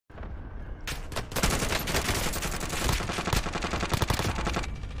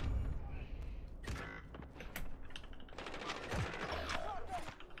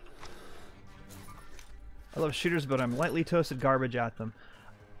love shooters, but I'm lightly toasted garbage at them.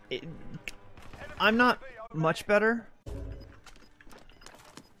 I'm not much better.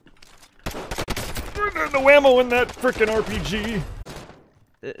 The whammo in that frickin' RPG.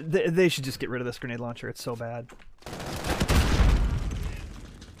 They should just get rid of this grenade launcher. It's so bad.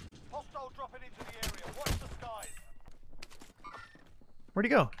 Hostile dropping into the area. Watch the skies. Where'd he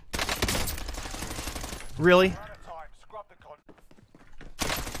go? Really?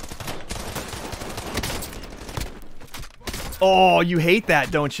 Oh, you hate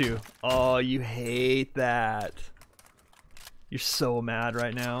that, don't you? Oh, you hate that. You're so mad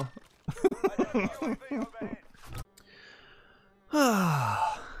right now.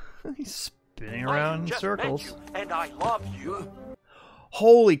 He's spinning around in circles. And I love you.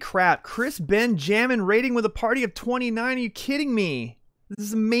 Holy crap. Chris Benjamin rating with a party of 29. Are you kidding me? This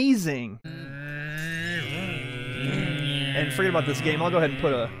is amazing. And forget about this game. I'll go ahead and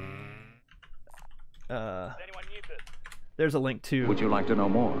put a... there's a link to... Would you like to know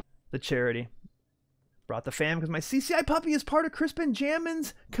more? The charity. Brought the fam because my CCI puppy is part of Chris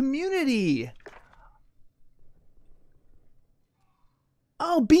Benjamin's community.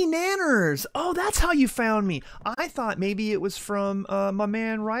 Oh, B-Nanners! Oh, that's how you found me. I thought maybe it was from my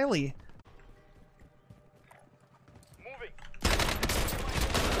man Riley.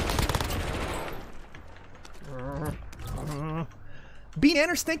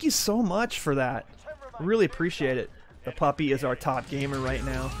 B-Nanners, thank you so much for that. Really appreciate it. The puppy is our top gamer right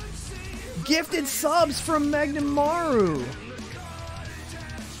now. Gifted subs from Magnum Maru.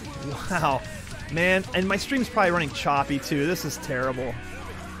 Wow. Man, and my stream's probably running choppy too. This is terrible.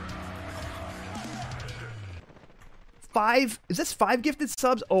 Is this 5 gifted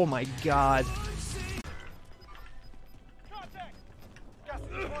subs? Oh my god.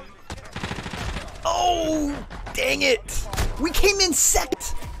 Oh, dang it. We came in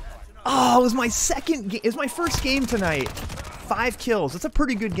second. Oh, it was my second game. It was my first game tonight. 5 kills. That's a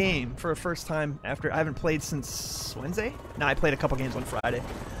pretty good game for a first time after I haven't played since Wednesday. No, I played a couple games on Friday.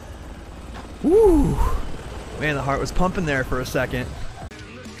 Woo! Man, the heart was pumping there for a second.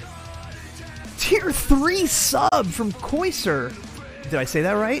 Tier 3 sub from Koiser. Did I say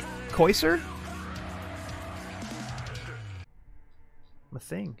that right? Koiser? I'm a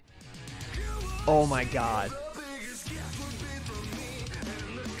thing. Oh my god.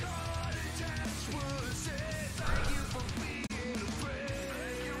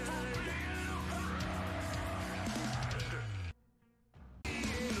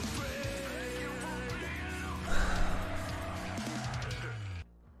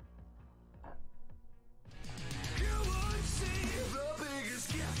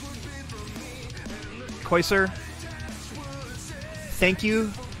 Koiser, thank you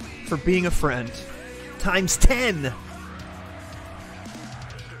for being a friend. Times 10! Well,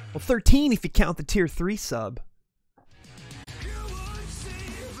 13 if you count the tier 3 sub.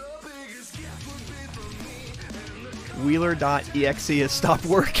 Wheeler.exe has stopped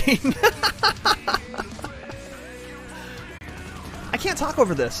working. I can't talk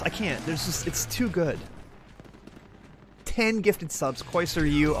over this. I can't. There's just, it's too good. 10 gifted subs. Koiser,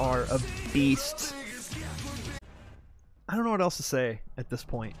 you are a beast. I don't know what else to say at this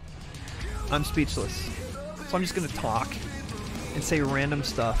point. I'm speechless. So I'm just gonna talk and say random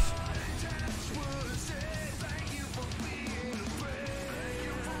stuff.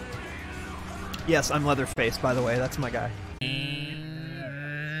 Yes, I'm Leatherface, by the way. That's my guy.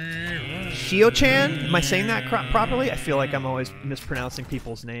 Shio-chan? Am I saying that properly? I feel like I'm always mispronouncing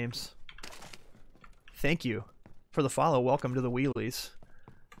people's names. Thank you for the follow. Welcome to the Wheelies.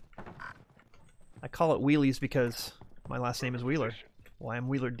 I call it Wheelies because my last name is Wheeler. Well, I'm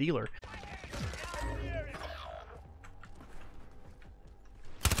Wheeler Dealer.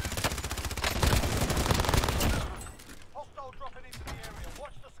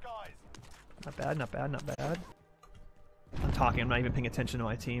 Not bad, not bad, not bad. I'm talking, I'm not even paying attention to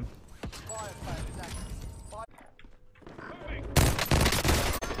my team.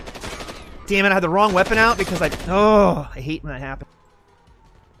 Damn it, I had the wrong weapon out because I hate when that happens.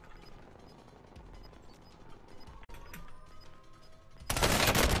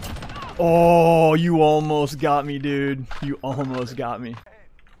 Oh, you almost got me, dude. You almost got me.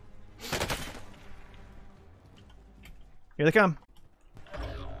 Here they come.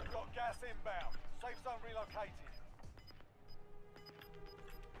 Got gas inbound. Safe zone relocated.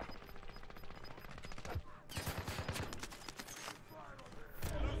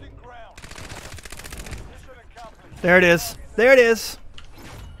 Losing ground. Mission accomplished. There it is. There it is.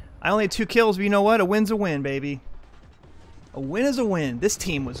 I only had 2 kills, but you know what? A win's a win, baby. A win is a win. This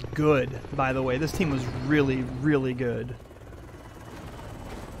team was good, by the way. This team was really, really good.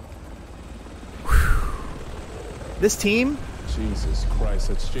 Whew. This team, Jesus Christ,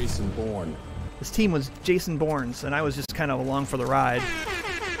 that's Jason Bourne. this team was Jason Bourne's, and I was just kind of along for the ride.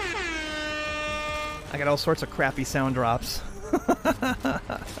 I got all sorts of crappy sound drops.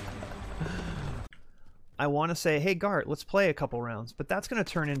 I want to say, hey Gart, let's play a couple rounds, but that's going to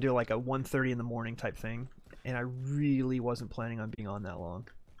turn into like a 1:30 in the morning type thing, and I really wasn't planning on being on that long.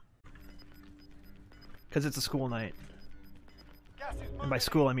 Because it's a school night. And by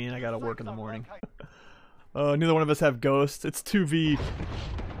school, I mean I gotta work in the morning. Neither one of us have ghosts. It's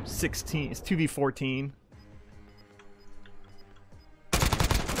 2v16. It's 2v14.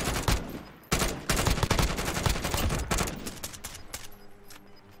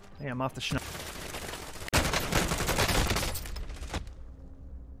 Hey, I'm off the schneid.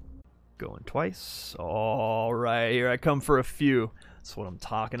 Going twice. Alright, here I come for a few. That's what I'm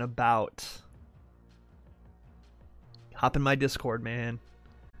talking about. Hop in my Discord, man.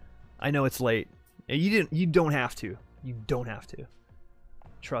 I know it's late. You don't have to. You don't have to.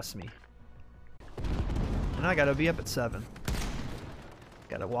 Trust me. And I gotta be up at 7.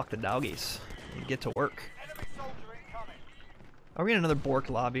 Gotta walk the doggies and get to work. Are we in another Bork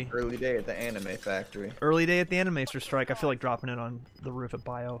lobby? Early day at the anime factory. Early day at the Animaster strike. I feel like dropping it on the roof at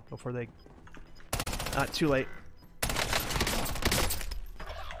Bio before they... too late.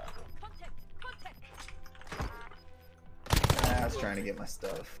 I was trying to get my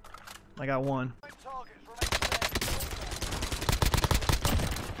stuff. I got one.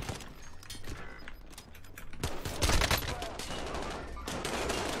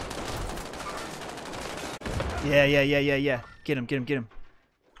 Yeah. Get him.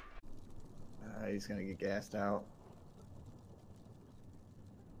 He's gonna get gassed out.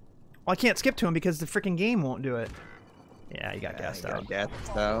 Well, I can't skip to him because the freaking game won't do it. Yeah, he got gassed out.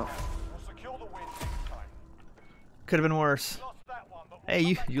 Could have been worse.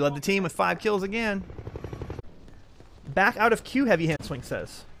 Hey, you led the team with 5 kills again. Back out of queue, Heavy Hand Swing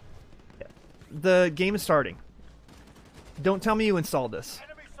says. The game is starting. Don't tell me you installed this.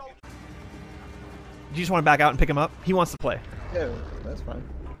 Do you just want to back out and pick him up? He wants to play. Yeah, that's fine.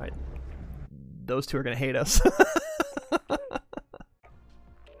 Alright. Those two are going to hate us.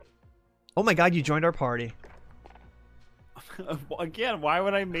 Oh my god, you joined our party. Again, why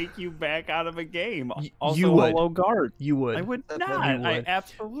would I make you back out of a game? Also, you would. hello, guard. You would. I would That's not. what you would. I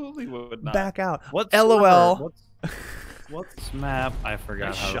absolutely would not. Back out. What's LOL. What's map? I forgot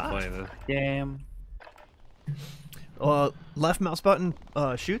Nice how shot. to play this game. Left mouse button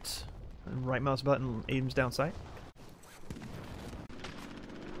shoots, and right mouse button aims down sight.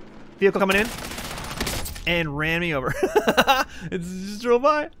 Vehicle coming in, and ran me over. It's just drove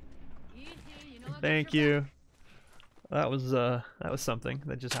by. Thank you. That was something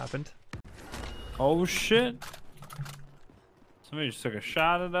that just happened. Oh shit! Somebody just took a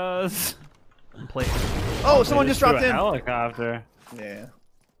shot at us. Oh, someone just dropped threw a in. Helicopter. Yeah.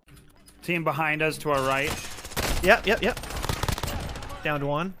 Team behind us to our right. Yep. Down to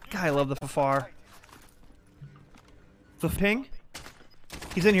one. God, I love the Fafar. The ping.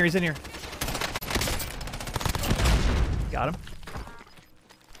 He's in here. Got him.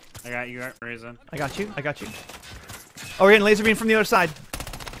 I got you, Raisin. I got you. Oh, we're getting laser beam from the other side.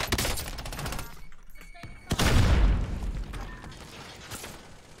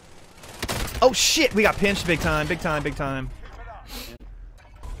 Oh shit, we got pinched big time.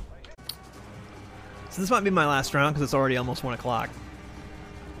 So this might be my last round because it's already almost 1 o'clock.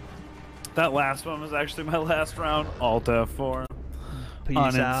 That last one was actually my last round. Alt F4. Peace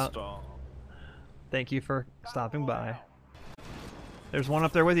out. Uninstall. Thank you for stopping by. There's one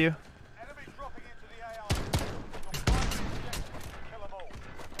up there with you.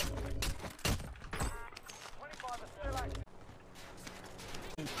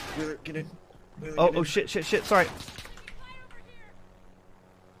 Get it. Oh shit, sorry.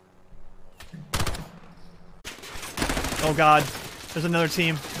 Oh god, there's another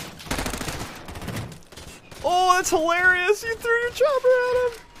team. Oh, that's hilarious! You threw your chopper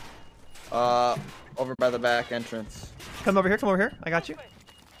at him! Over by the back entrance. Come over here, I got you.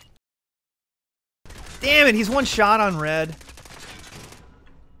 Damn it, he's one shot on red.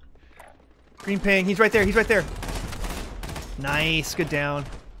 Green ping, he's right there. Nice, good down.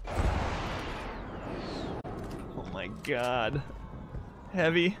 Oh my god.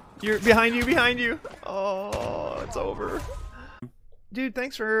 Heavy. You're behind you. Oh, it's over. Dude,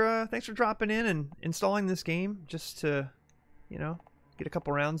 thanks for dropping in and installing this game just to, you know, get a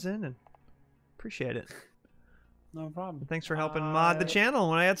couple rounds in, and appreciate it. No problem. Thanks for helping mod the channel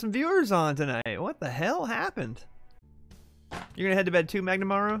when I had some viewers on tonight. What the hell happened? You're gonna head to bed too,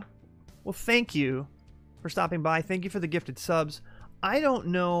 Magnamaru? Well, thank you for stopping by. Thank you for the gifted subs. I don't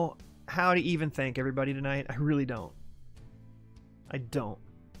know how to even thank everybody tonight. I really don't. I don't.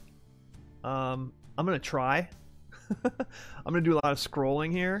 I'm gonna try. I'm gonna do a lot of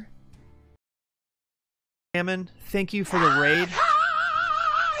scrolling here. Salmon, thank you for the raid.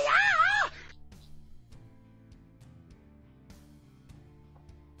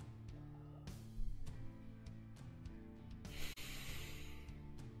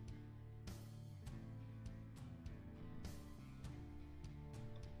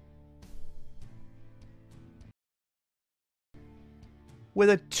 With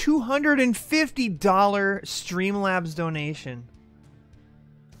a $250 Streamlabs donation.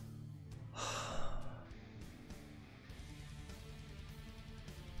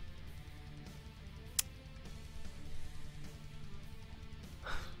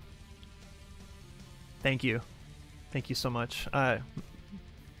 Thank you. Thank you so much.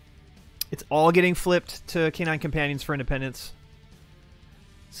 It's all getting flipped to Canine Companions for Independence.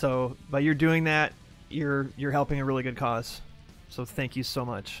 So by you doing that, you're helping a really good cause. So thank you so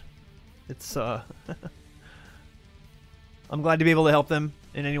much. It's I'm glad to be able to help them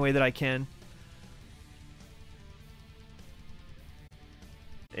in any way that I can.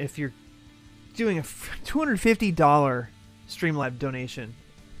 If you're doing a $250 Streamlab donation,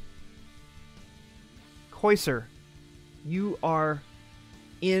 Koiser, you are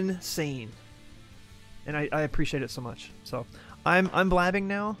insane, and I appreciate it so much. So I'm blabbing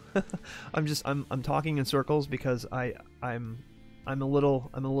now. I'm talking in circles because I'm a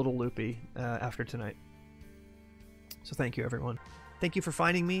little loopy after tonight. So thank you, everyone. Thank you for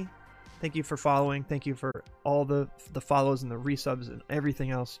finding me. Thank you for following. Thank you for all the follows and the resubs and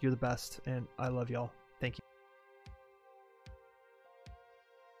everything else. You're the best, and I love y'all. Thank you.